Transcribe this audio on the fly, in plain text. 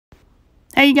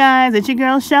Hey guys, it's your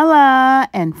girl Shella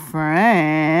and Frank.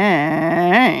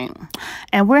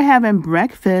 And we're having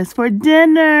breakfast for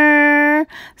dinner.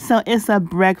 So it's a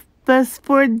breakfast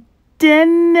for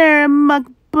dinner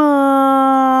mukbang.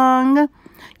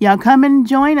 Y'all come and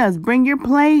join us. Bring your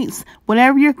plates.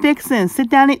 Whatever you're fixing,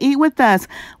 sit down and eat with us.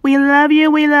 We love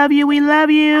you, we love you, we love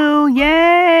you.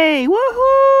 Yay!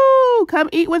 Woohoo! Come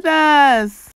eat with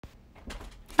us.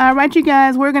 All right, you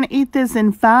guys, we're going to eat this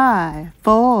in 5,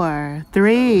 4,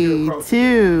 3,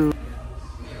 2.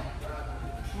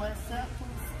 What's up,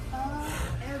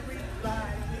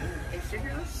 everybody? It's your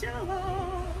girl,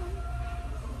 Shella.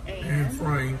 And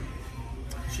Frank,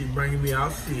 she bringing me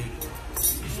out sick.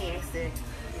 Yes,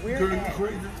 we're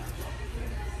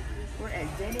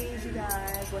at Denny's, you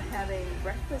guys. We're having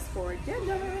breakfast for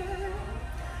dinner.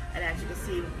 And as you can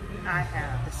see, I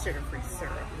have the sugar-free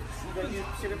syrup. You gonna use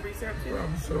sugar-free syrup too?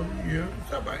 So, yeah,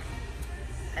 somebody.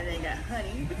 And then got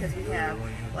honey because we have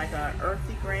like a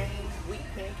earthy grain wheat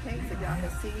pancakes that y'all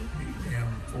can see. Damn,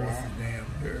 force is damn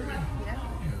dirty.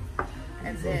 Yeah.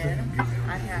 And then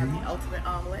I have the ultimate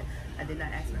omelet. I did not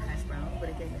ask for hash brown, but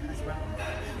it gave me hash brown.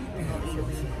 We're gonna eat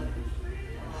it.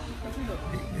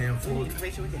 Damn We need force. to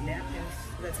make sure we get napkins.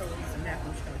 Let's hope we need some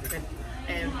napkins.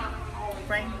 And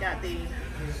Frank got the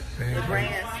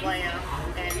Grand Slam,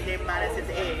 and they minus his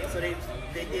eggs. So they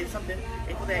did something.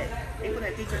 They put that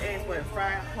did your eggs what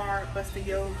fried hard, busted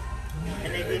yolk,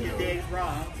 and they did his eggs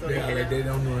wrong. So They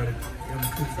don't know how to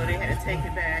cook. So they had to take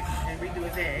it back and redo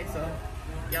his eggs. So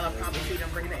y'all have probably seen them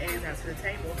bringing the eggs out to the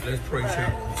table. Let's pray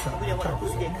something. We don't want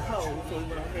food to get cold, so we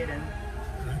went ahead and.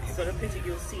 So the picture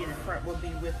you'll see in the front will be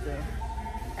with the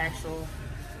actual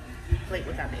plate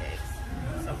without the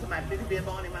eggs. So put my big bib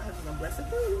on and my husband's gonna bless the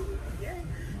food. Yeah.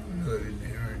 Good in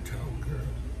there and talk, girl.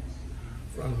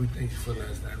 Father, we thank you for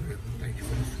last night. We thank you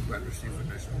for this food I received for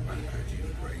next one. By the prayer,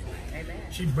 Jesus, pray. Amen.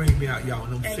 She brings me out, y'all,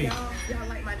 and I'm sick. Y'all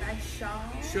like my nice shawl?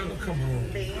 Shella, come on.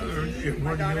 Benji,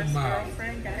 my daughter's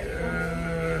girlfriend got it.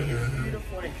 It's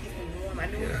beautiful and it keeps me warm. I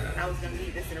knew I was gonna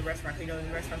eat this in a restaurant. You know, in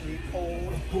the restaurant be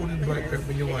cold. Put this black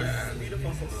pepper in your eyes. It's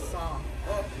beautiful, so soft.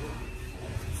 Oh,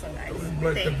 so nice. Put this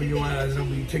black pepper in your eyes, and I'm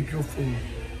gonna take your food.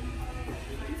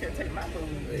 You can take my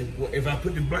food. If I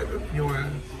put the black pepper in your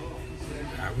eyes,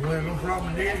 I won't have no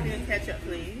problem there. Ask me to catch up,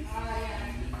 please.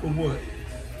 For what?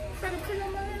 Try to put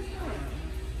on my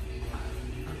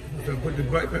If I put the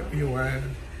black pepper in your eyes.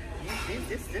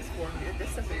 This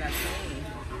stuff is not clean.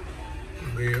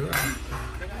 Well,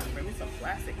 They gotta bring me some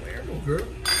plasticware. oh girl,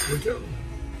 what's up?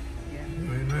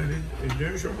 Yeah. It's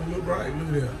there showing a little bright. Look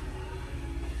at that.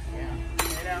 Yeah. And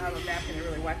they don't have a napkin to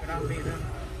really wipe it off either.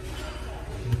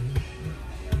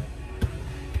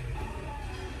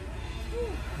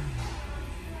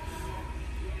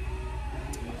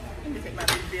 Let me take my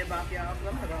big bib off, y'all.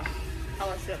 I'm gonna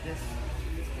polish up this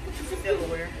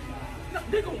silverware. No,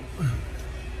 they go.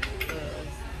 Because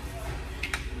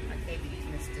I can't be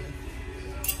eating this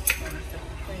stuff.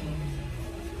 Clean.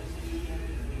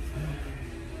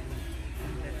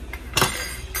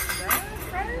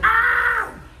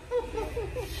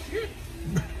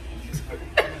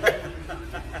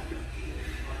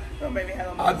 Don't make me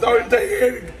have no I thought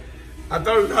it I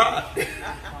thought it was hot.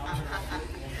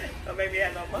 Don't make me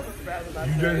have no muscle spasms about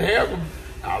You that. just have them.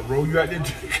 I'll roll you out there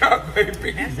to the car and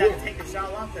pick you Actually, I have up. to take the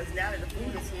shawl off because now that the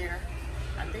food is here,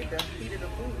 I think the heat of the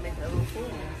food makes it a little cool.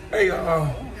 Hey,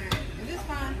 It's just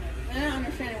fine. I don't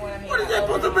understand what I mean. what is that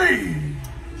supposed to mean?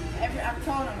 I've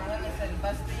told him, I said,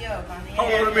 bust the yolk on the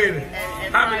Hold egg. on a minute.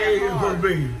 And How many fry it eggs supposed to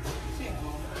be? Two.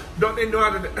 Don't they know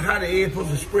how the egg supposed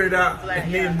to spread out Like,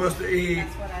 and then bust the egg?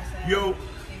 That's what I said. Yo,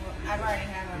 I've already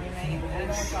had one in I don't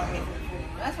want y'all to get food.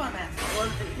 That's what I'm asking. well,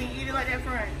 can you eat it like that,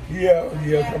 Frank?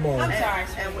 yeah, come on. I'm sorry.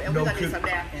 And we're No gonna need cook- some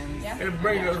napkins. Yeah. And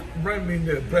bring me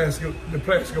the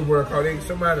plastic work out. Ain't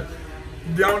somebody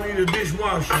don't need a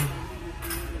dishwasher.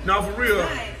 No, for real.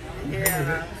 Right.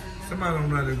 Yeah. Somebody don't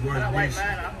know how to I wash don't wipe dishes.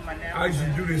 mine off of my napkin. I used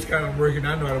to do this kind of work and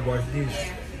I know how to wash dishes.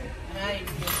 Yeah. And I need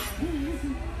to get,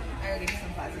 I gotta get you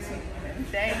some plastic soup.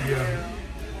 Thank Yeah.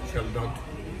 you. Tell them don't.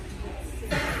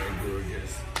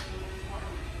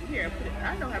 Here, put it.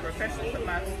 I know how professionals put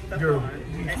my stuff Girl, on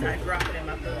and I drop it in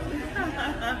my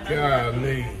food.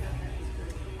 Golly.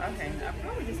 Okay, I'll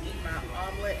probably just eat my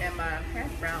omelet and my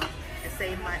hash brown and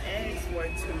save my eggs for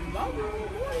tomorrow.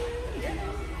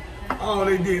 Yeah. All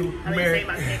they did, I mean, man. save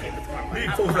my pancake for tomorrow.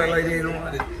 These folks act like they don't know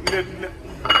how to do nothing.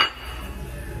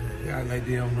 Act like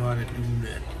they don't know how to do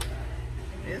nothing.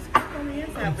 It's good on the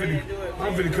inside, I'm but they do it.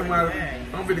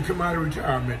 finna come out of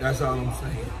retirement. That's all I'm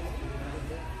saying.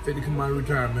 Finna come out of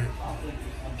retirement.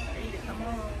 Come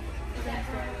on.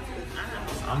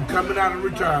 I'm coming out of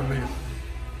retirement.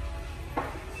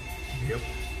 Yep.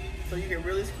 So you can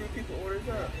really screw people orders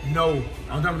up. No,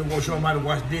 I'm talking about show them how to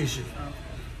wash dishes.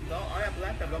 Don't all that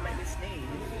black stuff don't make me sneeze.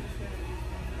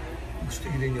 You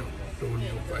stick it in your, throw it in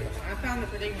your face. I found the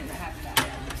predicament that has that.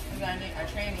 I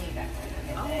train to eat that.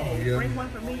 Oh, yeah. bring one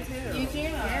for me too. You too?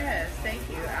 Yes, thank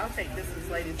you. I'll take this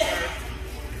ladies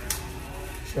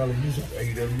first. Charlie, you some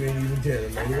ate up. You ain't even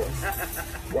telling me.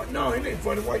 What? No, it ain't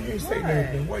funny. Why you ain't say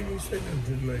nothing? Why you ain't say nothing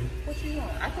to the lady? What you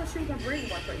want? I thought she was gonna bring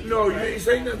one for you. No, you ain't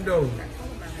say nothing though. I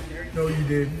told her No, you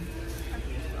didn't.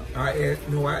 I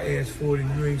asked for it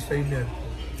and you ain't say nothing.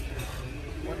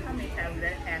 well, how many times did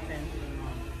that happen?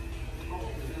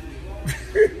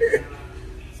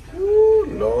 Ooh,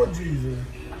 Lord Jesus.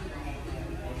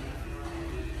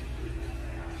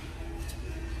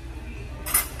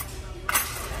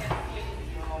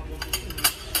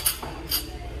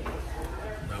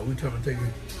 Now we talking about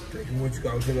taking what you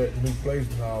got to that new place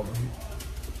and all.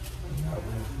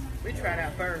 We tried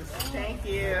out first. Thank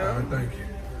you. Thank you.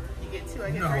 You get two,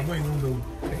 I get No, three. we ain't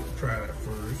gonna try that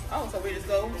first. Oh, so we just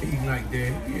go? Eating like that,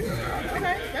 yeah.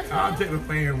 Okay, that's fine. I'll take a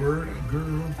fan word,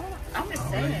 girl. I'm just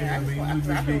Oh, saying. yeah, I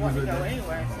been wanting to go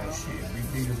anyway. Oh, shit,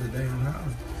 big big as a damn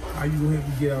house. How you gonna help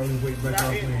me get all this weight back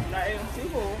off me? Not even too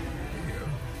full. Yeah.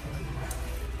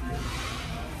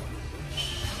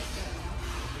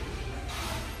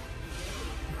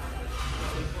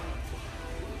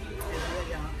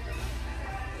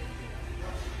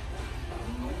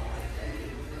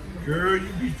 Girl, you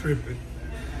be tripping.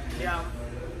 Yeah.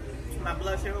 My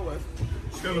blood sugar was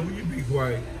Stella, will you be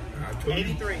quiet? I told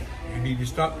 83. You need to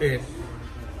stop that.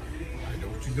 I know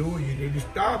what you're doing. You need to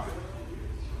stop it.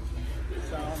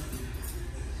 So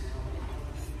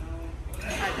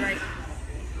I drank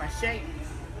my shake,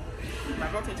 my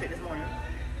protein shake this morning.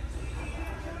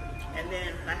 And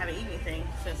then I haven't eaten anything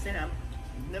since then. I'm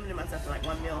limiting myself to like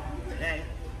one meal a day.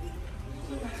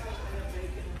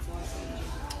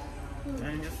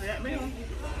 And just that meal.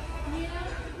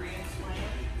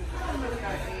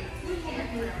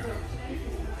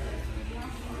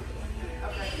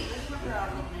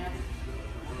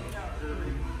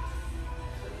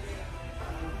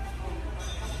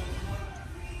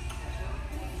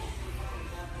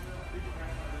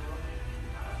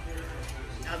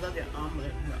 I love their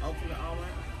omelet, the ultimate omelet.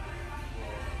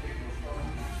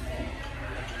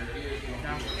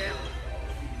 Don't forget.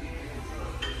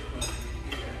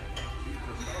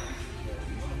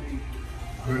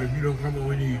 Girl, if you don't come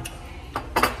over and eat,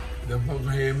 them folks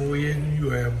have more eggs than you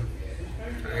have.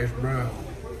 Ask Brown.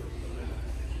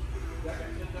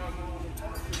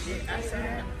 Did I say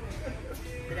that?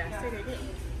 Did I say they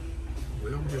didn't?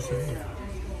 Well, I'm just saying.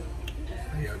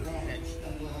 Yeah,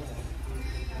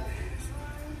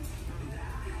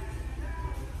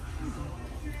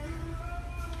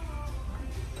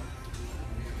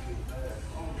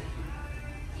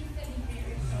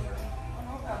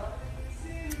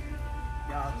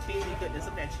 Y'all, cheesy goodness.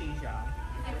 Look at that cheese, y'all.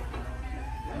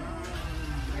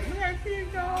 Look at that cheese,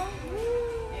 y'all.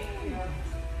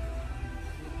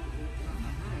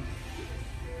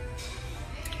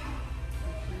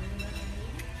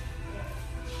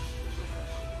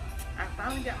 I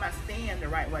finally got my stand the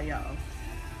right way, y'all.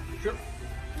 sure.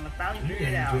 And I finally You figured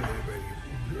it ain't out. good at it, baby.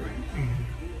 Girl, you mean.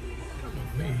 Come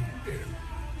on,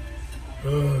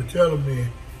 man. Tell him, man.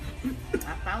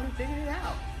 I finally figured it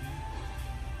out.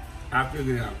 I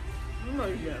figured it out. You know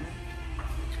you did.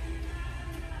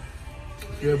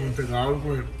 Yeah, we'll take all the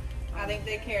way. I think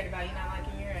they cared about you not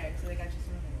liking your eggs, so they got you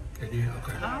some. And then,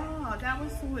 okay. Oh, that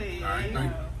was sweet. All right,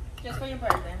 thank you. Just for your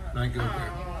birthday, huh? Thank you. Okay.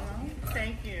 Aw,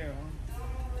 thank you.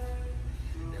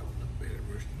 That was a better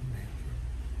version of man.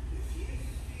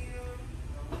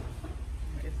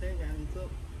 Like I said, y'all need to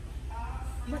cook.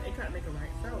 But they try to make it right.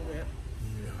 So good.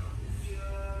 Yeah.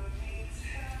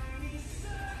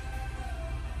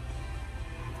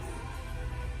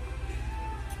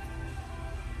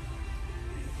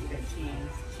 That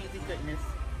cheesy goodness.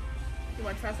 You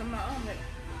want to try some of my omelet?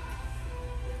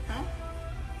 Huh?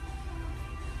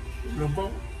 You gonna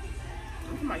vote?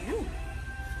 I'm talking about you.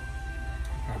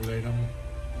 I'll lay it on me.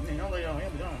 Man, don't lay it on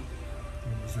him, don't.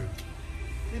 Let me see.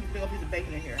 There's a big old piece of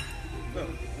bacon in here. Look.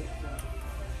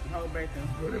 Whole bacon.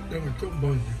 Well, them never took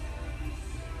bungee.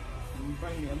 You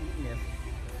bring me a meat this.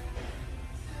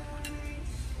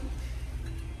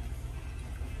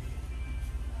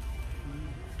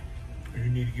 You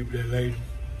need to give that lady,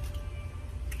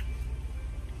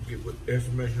 get what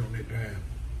estimation on that time.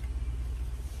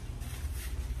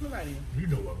 Look at you. You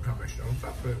know what I'm talking about. Don't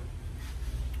stop that.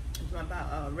 It's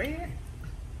about red.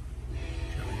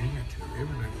 Charlie, you ain't got to tell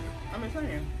everything. I'm just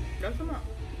saying. That's some up.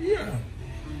 Yeah.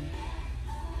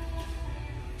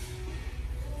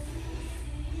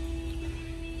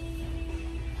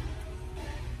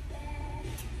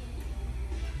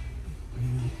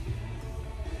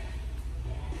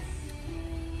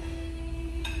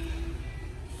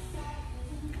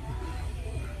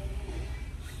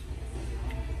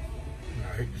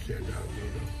 said dog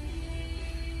noodle.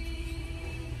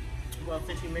 Well,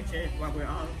 since you mentioned it while we're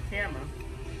on camera,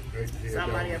 Yeah,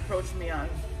 somebody approached me on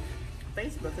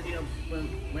Facebook because, you know,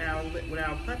 when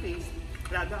our puppies,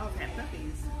 when our dogs had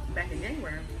puppies back in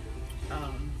January,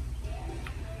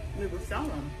 we would sell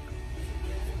them.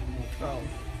 So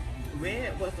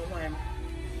Red was the one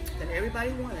that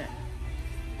everybody wanted,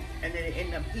 and then it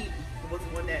ended up Pete was the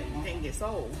one that didn't get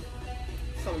sold,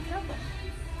 so we kept them.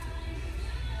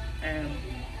 And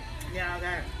now I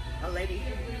got a lady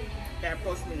that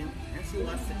approached me and she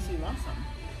wants them.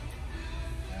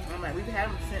 I'm like, we've had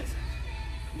them since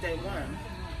day one.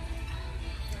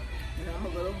 You know, I'm a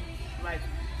little like,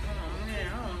 oh man,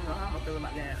 I don't know how I'm gonna feel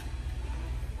about that.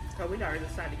 So we already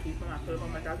decided to keep them. I put them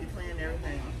on my doggy plan and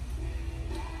everything.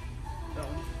 So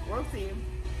we'll see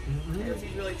if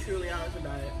she's really truly honest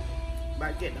about it,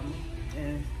 about getting them,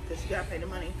 and because she gotta pay the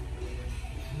money.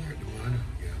 She got the money,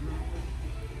 yeah.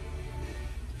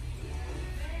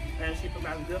 And she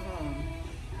provides a good home.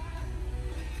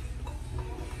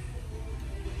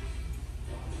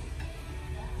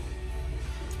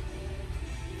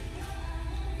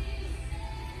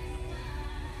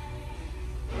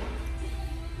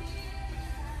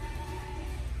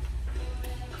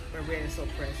 But Red is so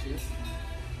precious.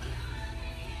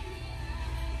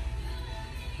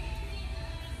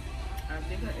 I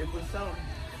think if we sell them,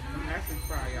 I'm actually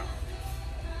fry y'all.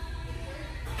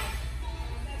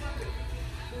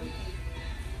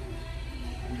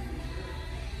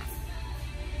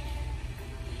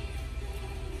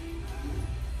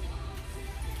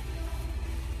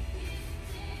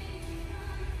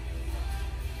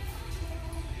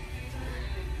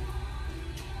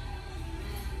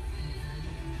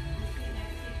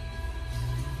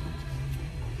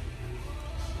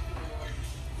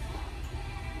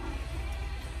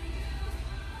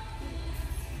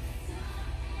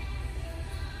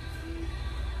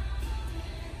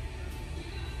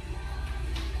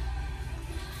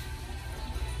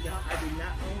 I do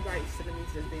not own rights to the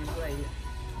music that's being played.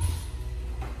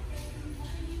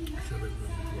 So it's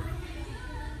before.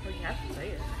 Well, you have to say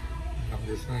it. I'm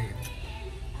just saying.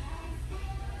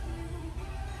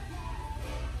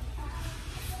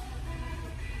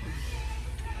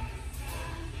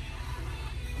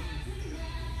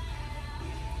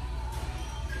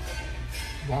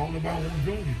 Wrong about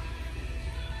Junior.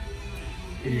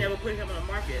 We never put him on the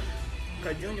market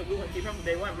because Junior, we wouldn't keep him from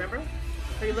day one, remember?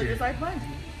 So he looked just like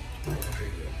Bungie.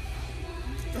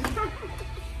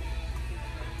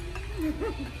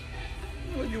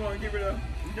 What do you want to give it a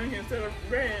Junior instead of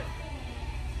Red?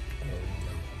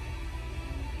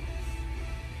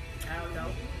 I don't know.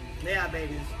 They are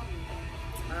babies.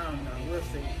 I don't know. We'll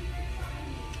see.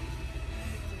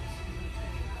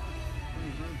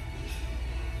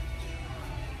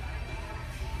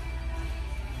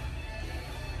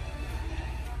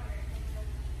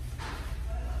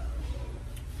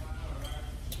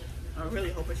 I'm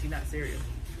really hoping she's not serious.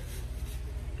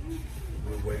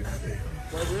 We'll wait and see.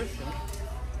 Well, we'll see.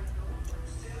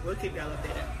 We'll keep y'all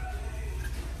updated.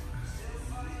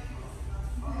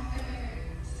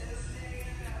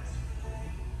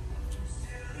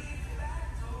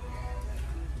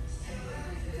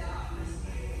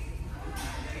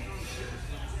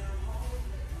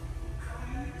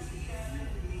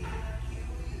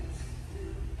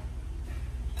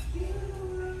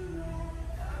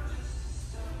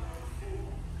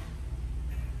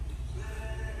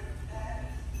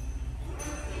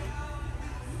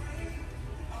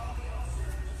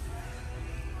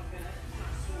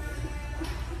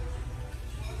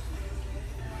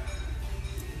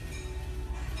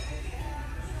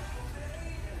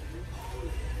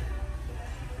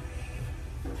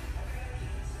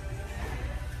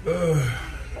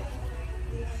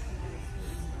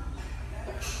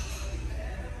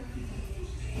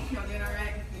 Y'all doing all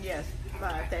right? Yes.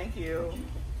 Bye. Thank you.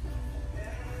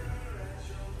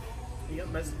 You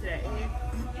gonna bust into that egg?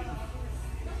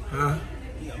 Huh?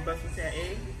 You gonna bust into that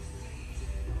egg?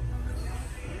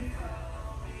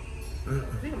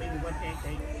 We gonna make me one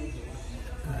pancake.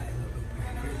 I ain't want no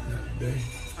pancakes not today.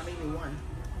 I made me one.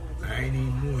 I ain't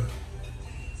eating one.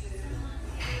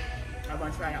 I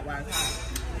want to try out while it's hot.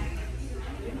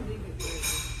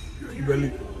 You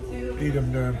better eat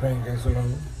them darn pancakes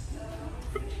alone.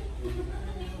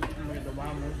 I'm gonna get the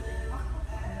wild one.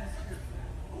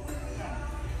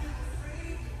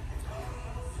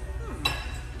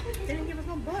 They didn't give us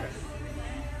no butter.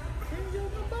 They didn't give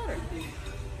us no butter.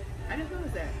 I didn't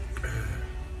notice that.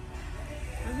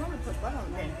 There's no one to put butter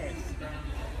on pancakes.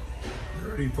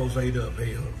 These folks ate up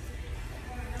hell.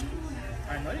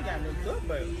 I know they got to look good,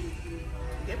 but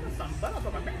give us some butter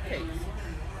for my pancakes.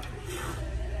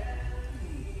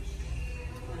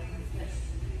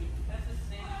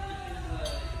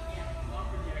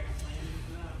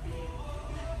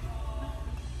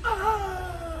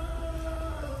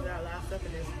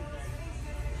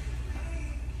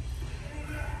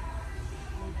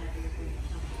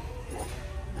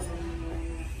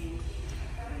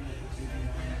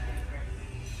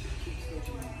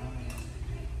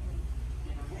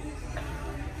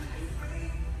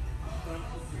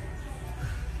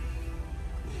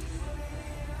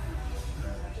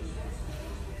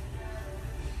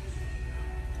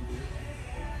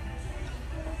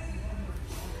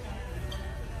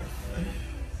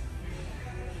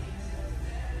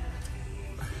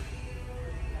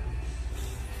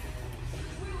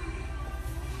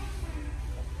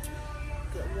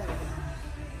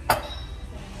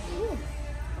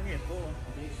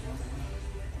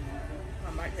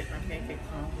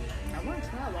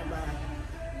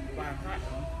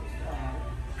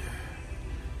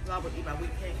 would eat my wheat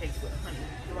pancakes with honey.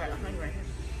 You got honey right here.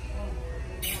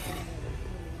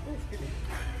 Oh, excuse me.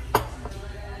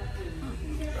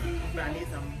 But I need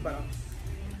some butter.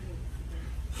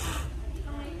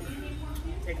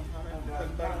 Take them home and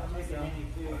put butter on myself.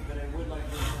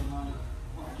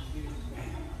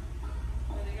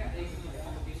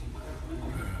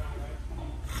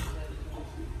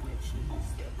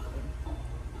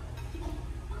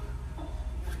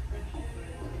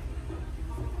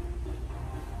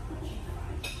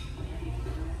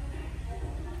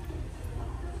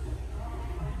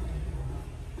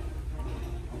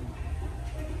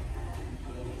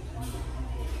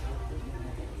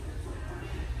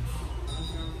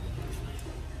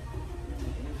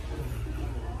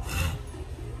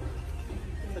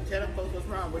 Tell them folks what's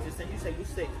wrong with you. You say you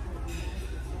sick.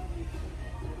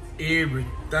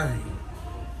 Everything.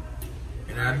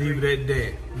 And I leave it at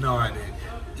that. No, I didn't.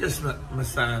 Just my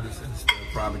sinus and stuff,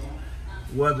 probably.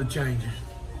 Weather changes.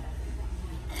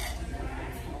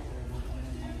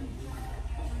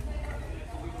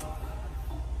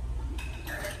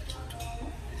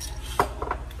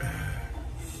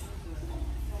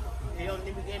 You don't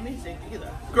think we get me sick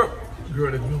either. Girl,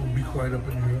 if you don't be quiet up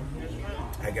in here,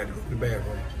 I got to go to the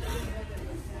bathroom.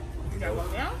 You know,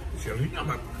 Shirley, you know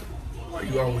why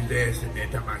you always asking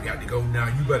that time I got to go now?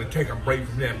 You better take a break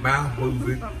from that mouth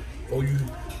moving or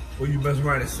you mess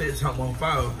around and set something on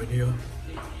fire up in here.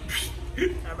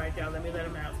 All right, y'all, let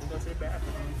him out and go to the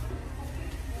bathroom.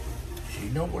 She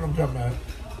know what I'm talking about.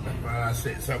 That's why I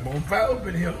set something on fire up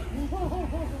in here.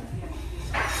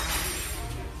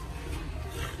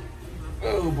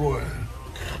 Oh boy.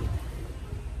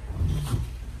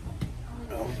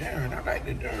 Oh darn, I like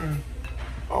the darn.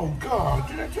 Oh God,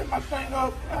 did I turn my thing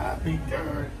up? I be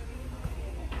darn.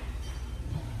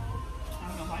 I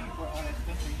don't know why you brought all that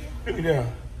stuff in here. Look at that.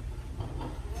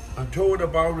 I tore it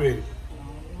up already. I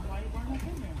don't know why you brought that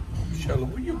in there. Shella,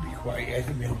 will you be quiet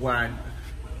asking me why?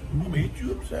 I'm gonna hit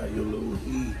you upside your little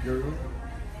head, girl.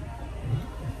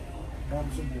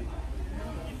 Want some more?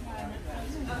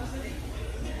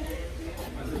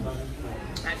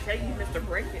 I tell you, Mr.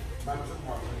 Break It.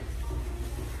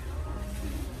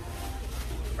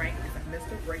 Frank is a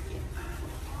Mr. Break It.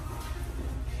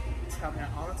 Tell me that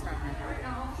all the time.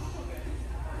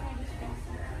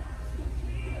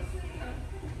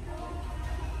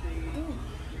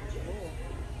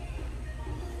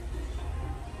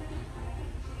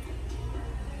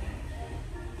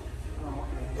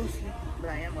 But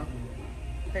I am a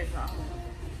fish off.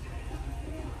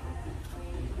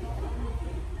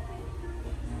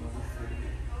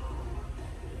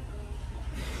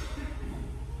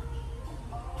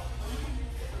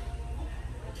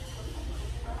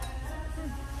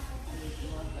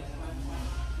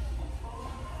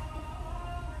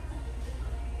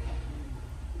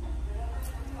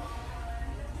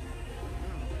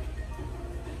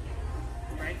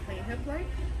 Right, clean his plate.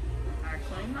 I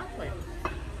clean my plate.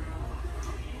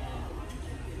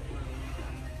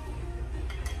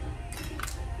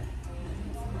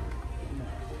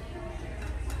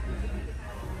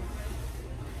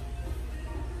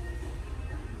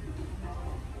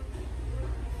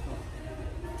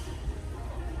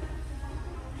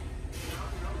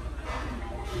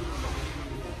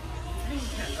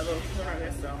 A little more of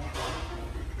this though.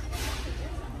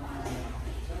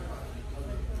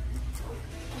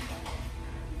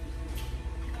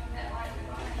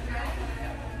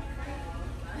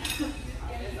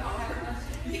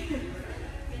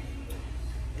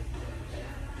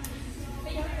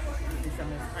 Some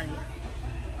of this honey.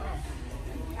 Oh,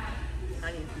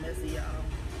 honey is messy, y'all.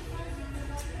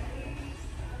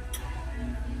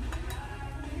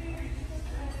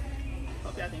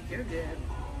 Hope y'all think you're good.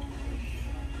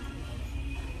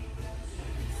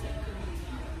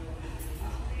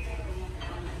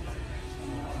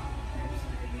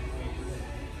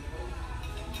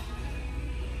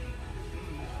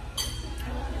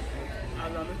 I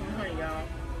love this honey, y'all.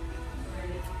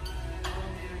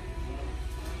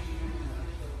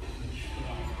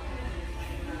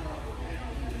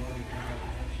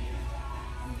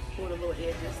 Pull the little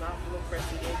edges off, the little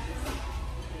crusty edges,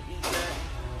 and eat that.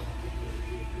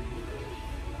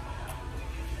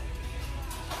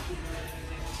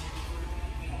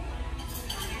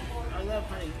 I love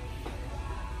honey.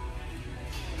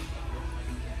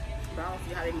 But I don't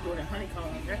see how they be doing a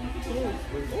honeycomb. Ooh.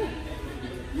 Ooh.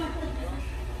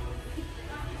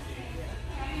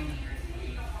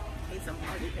 Need some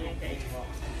hearty pancakes.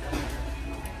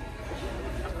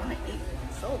 I want to eat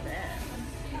so bad.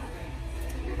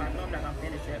 I know I'm not gonna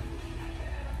finish it.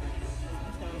 I'm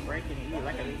just gonna break it and eat it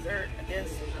like a dessert, I guess.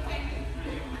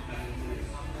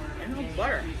 And no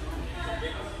butter.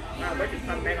 While Rachel's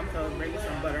coming back, I'm going to bring you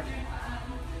some butter.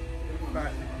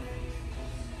 But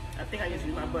I think I just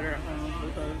use my butter at home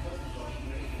because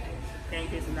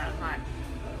pancakes are not hot.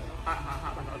 Hot.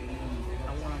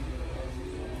 I want them.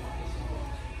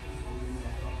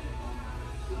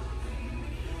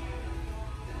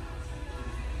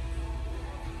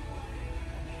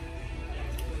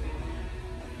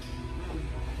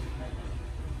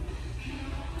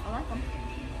 I like them.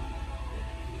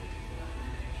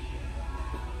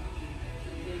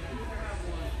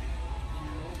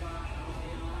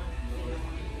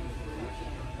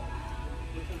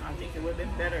 I think it would have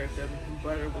been better if the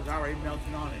butter was already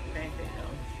melting on it. Pancake dough.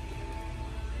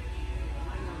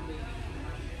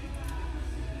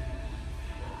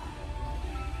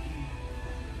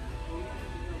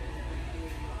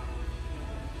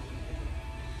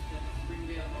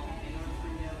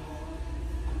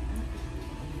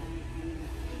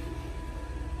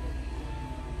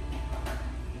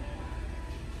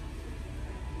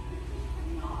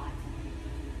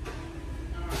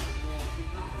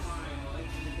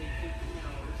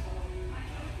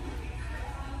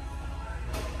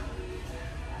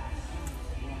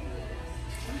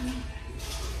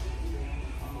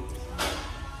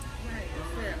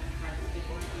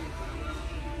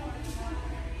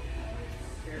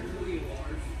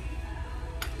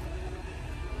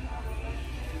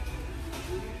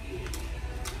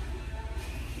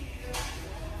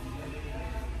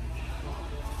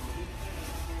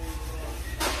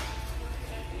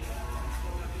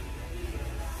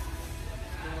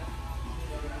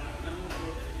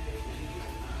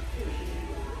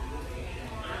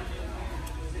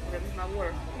 That's my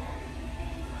water.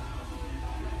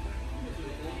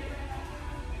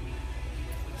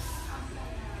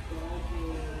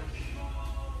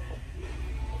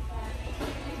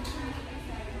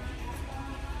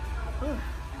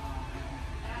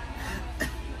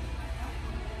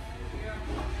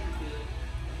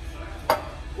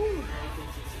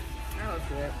 That was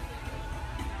good.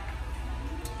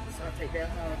 So I'll take that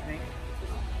home with me.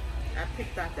 I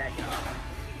picked out that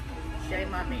y'all.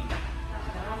 Shame on me.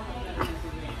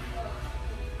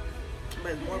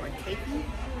 But it's more of a cakey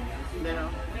than a,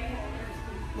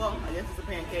 well, I guess it's a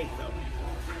pancake though.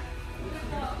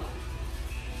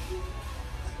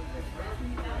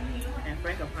 And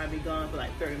Frank will probably be gone for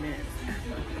like 30 minutes.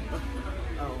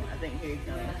 Oh, I think here he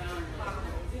comes.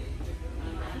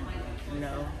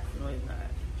 No, he's not.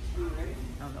 I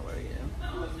don't know where he is.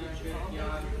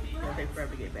 It'll take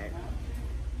forever to get back.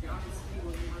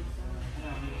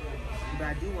 But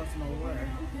I do want some more water.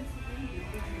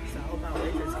 So I hope my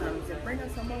waitress comes and bring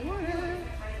us some more water.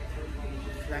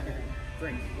 So I can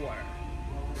drink water.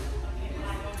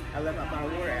 I left my bottle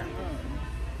of water at home.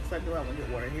 So I do have to get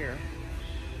water here.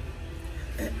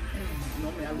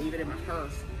 Normally I leave it in my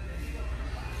purse.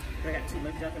 But I got too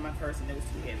much junk in my purse and it was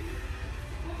too heavy.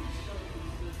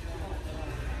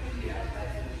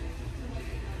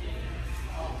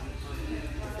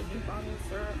 It's a new bottle of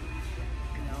syrup.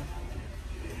 No.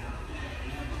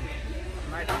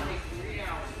 Might be.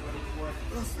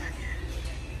 Looks like it.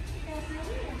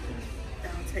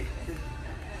 I'll take the,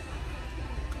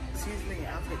 excuse me,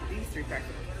 I'll take these 3 packs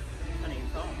of honey and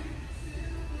comb.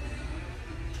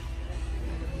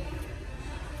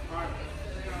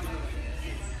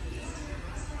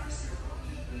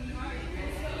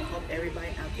 Hope everybody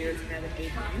out there is having a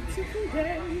beautiful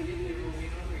day.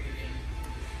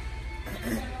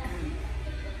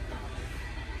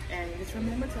 And just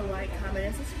remember to like, comment,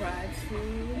 and subscribe to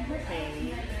my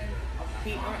page,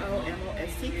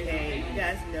 Promostk. You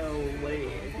guys know what it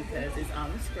is because it's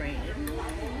on the screen.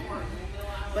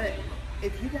 But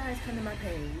if you guys come to my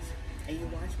page and you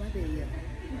watch my video,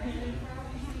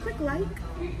 click like,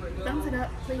 thumbs it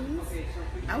up, please.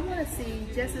 I want to see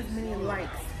just as many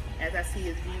likes as I see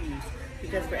as views.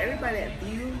 Because for everybody that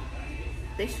views,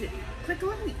 they should click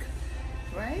like,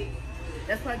 right?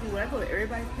 That's what I do when I go to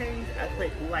everybody's page. I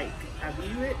click like. I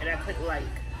view it and I click like.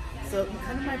 So if you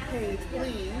come to my page,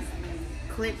 please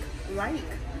click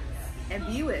like and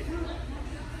view it.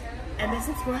 And then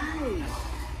subscribe.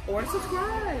 Or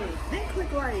subscribe. Then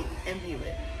click like and view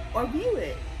it. Or view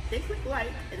it. Then click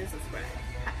like and then subscribe.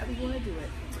 However you want to do it.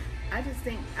 I just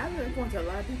think, I've been going to a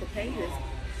lot of people's pages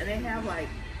and they have like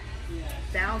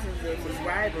thousands of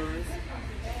subscribers.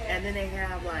 And then they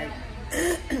have like,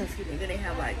 excuse me, then they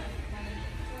have like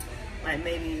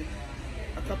maybe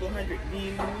a couple hundred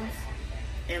views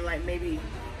and like maybe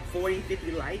 40,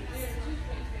 50 likes.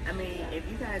 I mean, if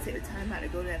you guys take the time out to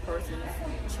go to that person's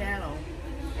channel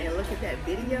and look at that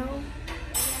video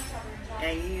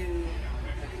and you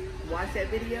watch that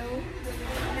video,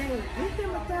 hey, give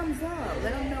them a thumbs up.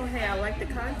 Let them know, hey, I like the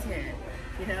content.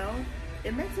 You know,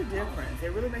 it makes a difference.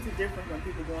 It really makes a difference when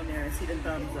people go in there and see the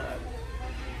thumbs up.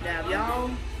 Now, if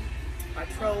y'all are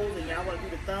trolls and y'all want to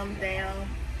do the thumbs down,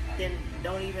 then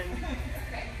don't even,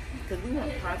 because we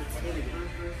want positivity.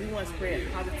 We want to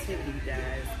spread positivity,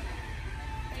 guys.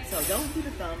 So don't do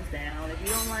the thumbs down. If you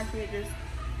don't like it, just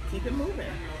keep it moving,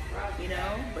 you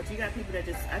know? But you got people that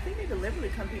just, I think they deliberately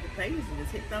come to people's pages and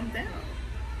just hit thumbs down.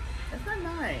 That's not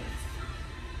nice.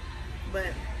 But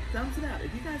thumbs it up.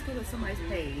 If you guys go to somebody's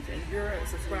page and you're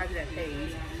subscribed to that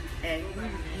page and you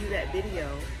view that video,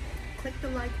 click the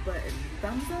like button.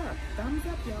 Thumbs up,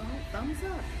 y'all. Thumbs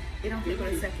up. It don't take but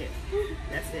a second.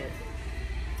 That's it.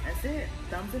 That's it.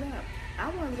 Thumbs it up. I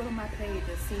want to go to my page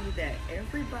and see that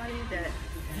everybody that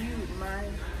viewed my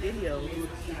videos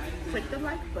click the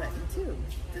like button too.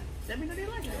 Just let me know they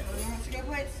like it. You want to go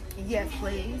plates? Yes,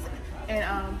 please.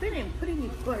 And they didn't put any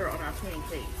butter on our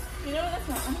pancakes. You know, that's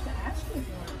not, I'm going to ask you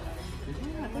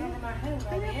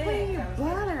They didn't put any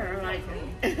butter.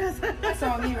 Like, That's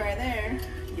on me right there.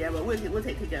 yeah, but we'll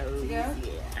take to go. To go? Yeah.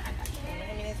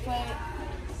 I mean, it's plate.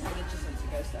 I'll get you some to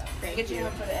go stuff. Thank Get you you.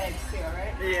 one for the eggs too,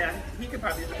 alright? Yeah, he could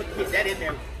probably just put that in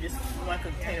there. Just one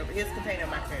container, his container,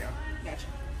 my container. Gotcha.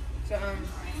 So,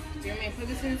 do you want me to put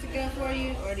this in to go for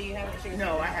you, or do you have a sugar?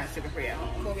 No, I have sugar-free at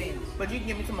home. Cool beans. But you can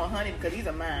give me some more honey because these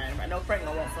are mine. I know Frank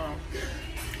gonna want some.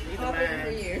 These are I'll bring it mine.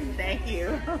 for you. Thank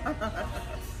you.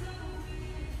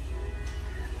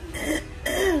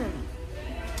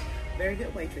 Very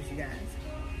good waitress, you guys.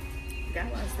 Got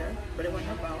a lot of stuff, but it wasn't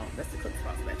her fault. That's the cook's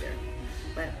fault back there.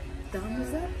 But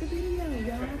thumbs up the video,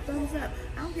 y'all. Thumbs up.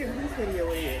 I don't care whose video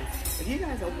it is. If you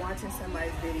guys are watching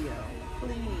somebody's video,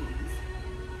 please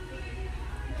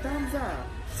thumbs up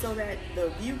so that the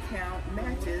view count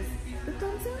matches the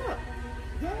thumbs up.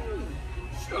 Yay.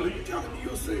 Shelly, you talking to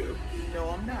yourself? No,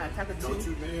 I'm not. I'm talking Don't to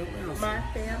you damn answer. my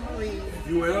family.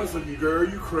 You answer me, girl.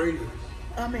 You crazy.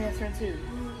 I'm answering too.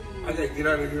 I gotta get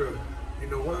out of here. You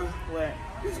know why? What?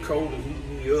 It's cold and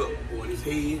heating me up on his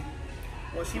head.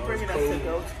 Well, she bringing us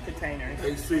to-go containers.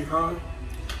 Hey, see, huh?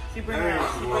 She bringing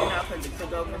out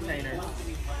to-go containers.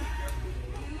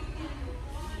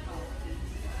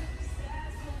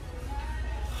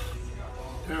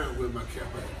 Darn, with my cap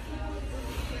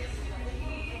at?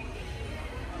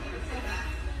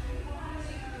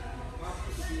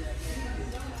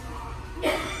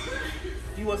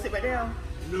 You want to sit back down?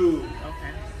 No.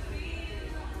 Okay.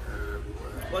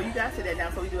 Well, you guys sit that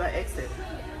down so we do our exit.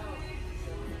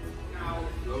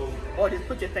 No. Or just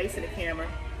put your face in the camera.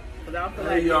 Because I don't feel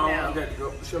Hey, like y'all, it I now. got to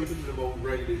go. Shelly, give me the most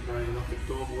regular thing. I'm going to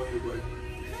throw them away anyway.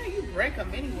 How you break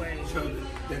them anyway? Shelly,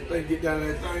 that thing, get down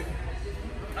that thing.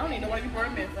 I don't even know why you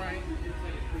burn them, Frank.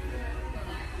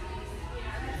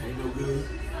 Ain't no good.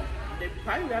 They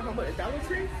probably got them at the Dollar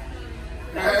Tree.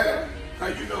 How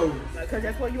you know? Because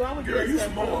that's what you always do. Girl, you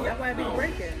Stuff. smart. That's why I be No,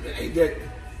 breaking. it ain't that.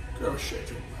 Girl, shut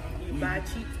your mouth. You buy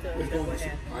cheap stuff. Let's That's go what get some.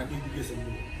 happens. I need to get some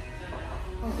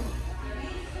more.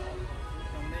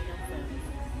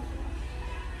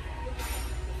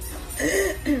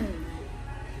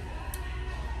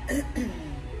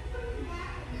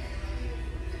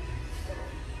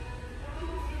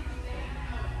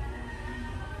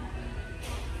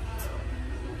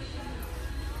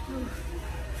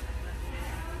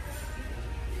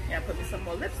 Yeah, put me some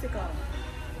more lipstick on.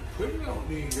 Put it on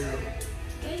me, girl.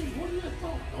 Hey, what are you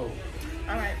talking? Oh,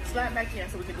 All right, slide back in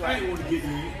so we can do our I ain't want to get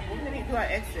in. We're going to do our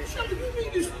exit. Shelly, you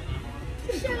need this.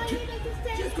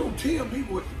 Just go tell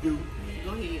people what to do.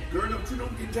 Go ahead. Girl,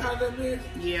 don't get tired of that mess?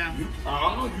 Yeah. You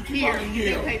keep Here, on take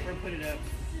yell. paper and put it up.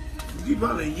 You keep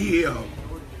on yell.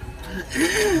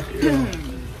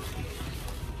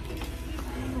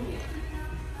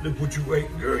 Look what you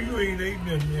ate. Girl, you ain't ate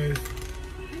nothing yet.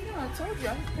 You know, I told you,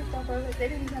 I was pissed off earlier. They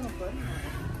didn't have a button.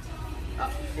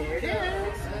 Oh, there it is.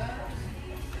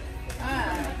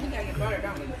 We gotta get butter,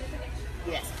 don't we?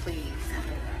 Yes, please.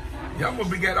 Y'all must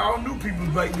be got all new people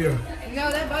back there. No,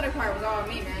 that butter part was all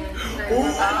me, man. Ooh.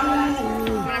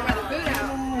 When I brought the food out,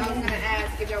 I was gonna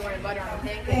ask if y'all wanted butter on the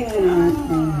pancakes,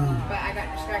 but I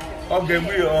got distracted.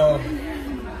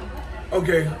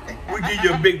 Okay, we give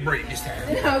you a big break this time.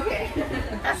 Okay.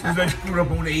 Since they screwed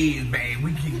up on the eggs, man,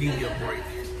 we can give you a break.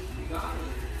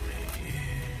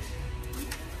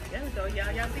 There we go,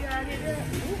 y'all. Y'all see how I did that?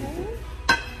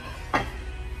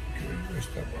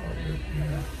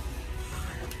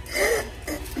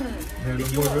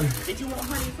 Did you want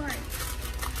honey, Frank?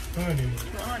 Honey. You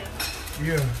want honey?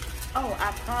 Yeah. Oh,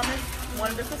 I promised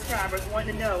one of the subscribers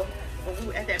wanted to know when we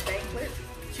were at that banquet.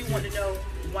 She wanted to know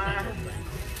why.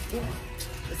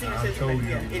 The senior citizen banquet.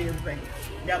 Yeah, it is a banquet.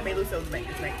 Y'all may lose those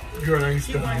banquets, banquet. Girl, I ain't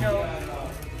She wanted to know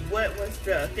what was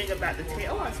the thing about the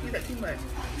tail? Oh, I squeezed that too much.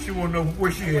 She want to know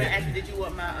where she at. Did you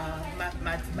want my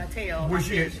my tail? Where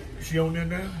she at? She on there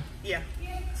now? Yeah.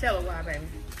 Tell her why, baby.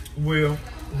 Well,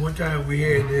 one time we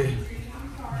had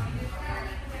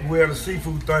a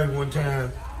seafood thing one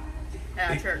time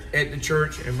at the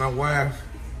church, and my wife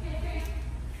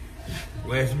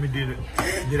asked me,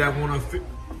 did I want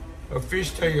a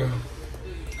fish tail?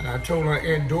 And I told her,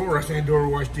 Aunt Dora, I said, Aunt Dora,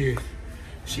 watch this.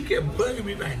 She kept bugging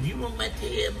me like, you want my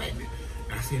tail, baby?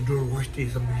 I said, Dora, watch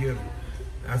this, I'm here.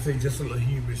 I said, just a little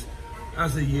humorous. I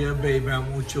said, yeah, baby, I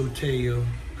want your tail.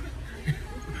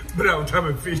 But I was talking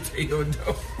about fish tail,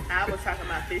 though. I was talking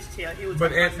about fish tail. He was but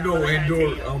talking Aunt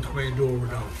Dora, I'm talking about Aunt Dora,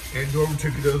 though. Aunt Dora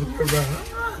took it the other way around.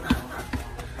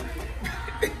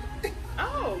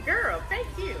 Oh, girl, thank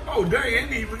you. Oh, dang, I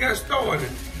ain't even got started.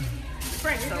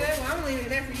 Frank, so. Well, I'm leaving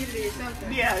that for you to do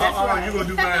something. Yeah, that's right. You gonna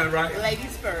do mine, right?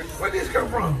 Ladies first. Where did this come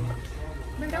from?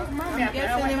 Man, that was my I'm mouth.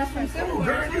 guessing it was from Oh, somewhere.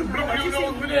 girl, you blowing your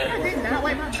nose with I that. did not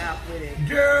wipe my mouth with it.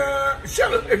 Girl,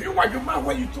 shut up. If you wipe your mouth,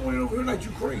 why you throwing it over here like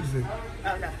you crazy?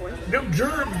 I'm not poison. Them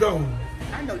germs, though.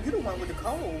 I know you the one with the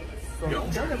cold. So Yo,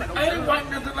 don't know about no I ain't germs. wipe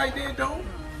nothing like that, though.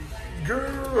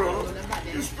 Girl,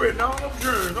 you spreading all them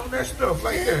germs on that stuff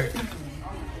like that.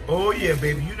 Oh, yeah,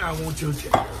 baby. You know I want your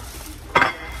tail.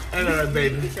 And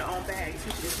baby. Get your own bag.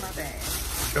 It's my bag.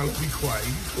 Y'all be quiet.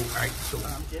 You so right. So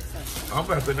I'm just saying. I'm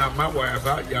about to knock my wife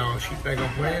out, y'all. She think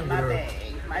I'm playing with My her. bag.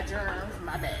 My germs,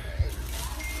 my bag.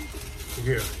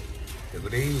 Here. Look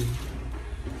at these.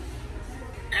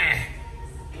 Ah.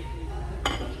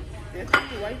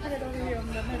 Why you put it over here on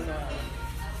the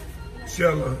mess?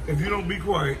 Shella, if you don't be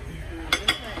quiet.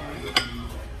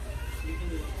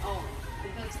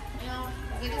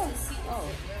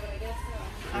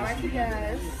 All right, you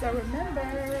guys. So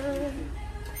remember,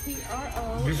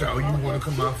 P-R-O. This is all you want to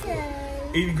come out for.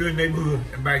 Eating good neighborhood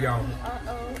and bye, y'all.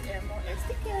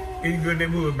 P-R-O-M-O-S-T-K. Eating good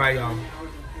neighborhood and bye, y'all.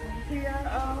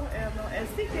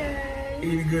 P-R-O-M-O-S-T-K.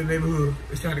 Eating good neighborhood.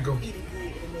 It's time to go.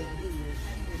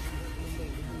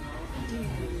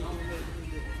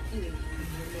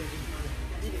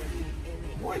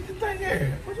 What's the thing at?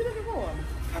 What you looking for?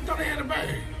 I thought they had a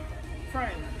bag.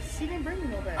 Frank, she didn't bring me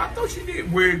no bag. I thought she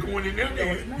did. Where it going in there?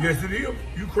 Yes, it is.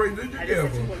 You crazy as the I just said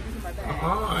devil. you wasn't using my bag.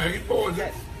 I ain't poison.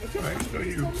 I ain't know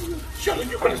you. Shella,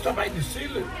 you better stop eating the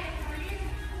ceiling.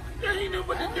 There ain't no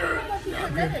but the dirt.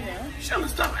 Shella,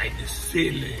 stop eating the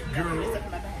ceiling, girl.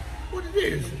 What it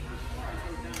is?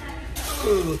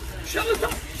 Shella,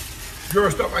 stop. Girl,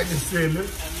 stop eating the ceiling.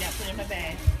 I'm not putting in my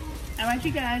bag. All right,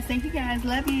 you guys. Thank you, guys.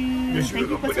 Love you. Yes, Thank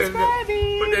you for put that in there.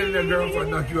 subscribing. Put that in there, girl, before I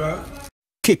knock you out.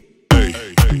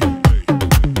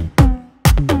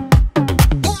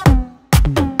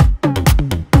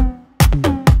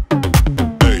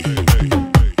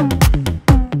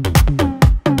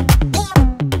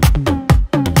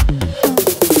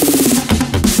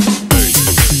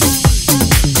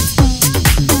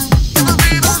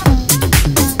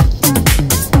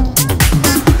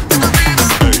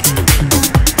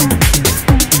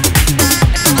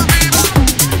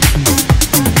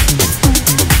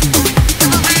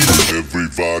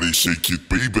 Everybody shake it,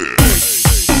 baby.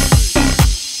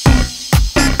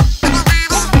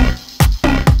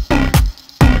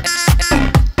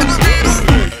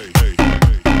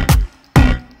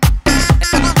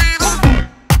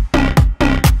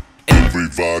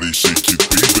 Everybody shake it,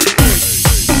 baby.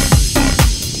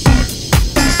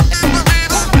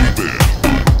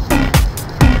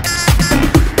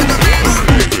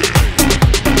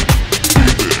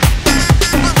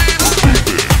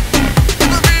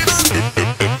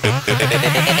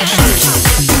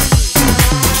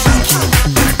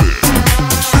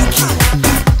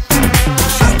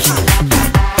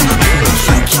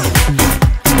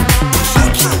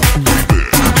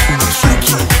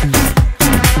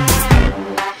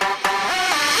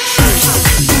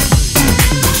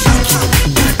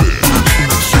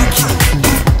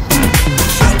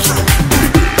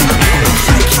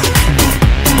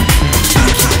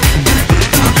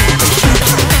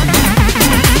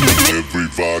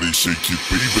 Everybody shake it,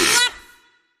 baby.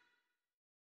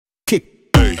 Kick.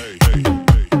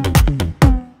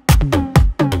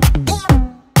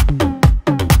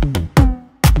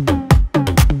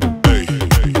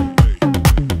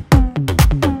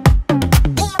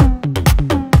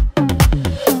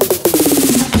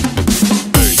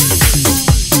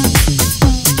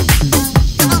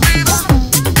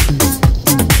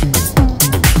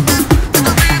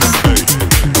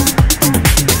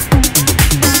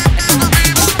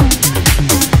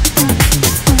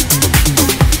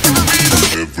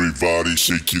 Everybody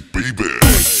shake it,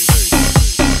 baby.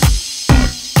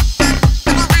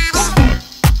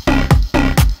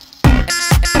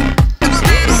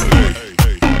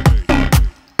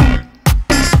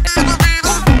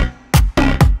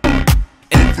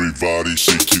 Everybody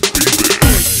shake it, baby.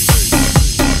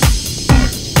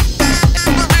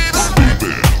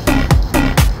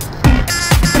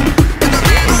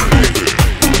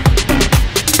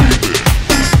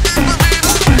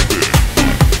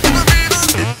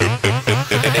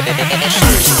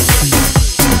 Baby.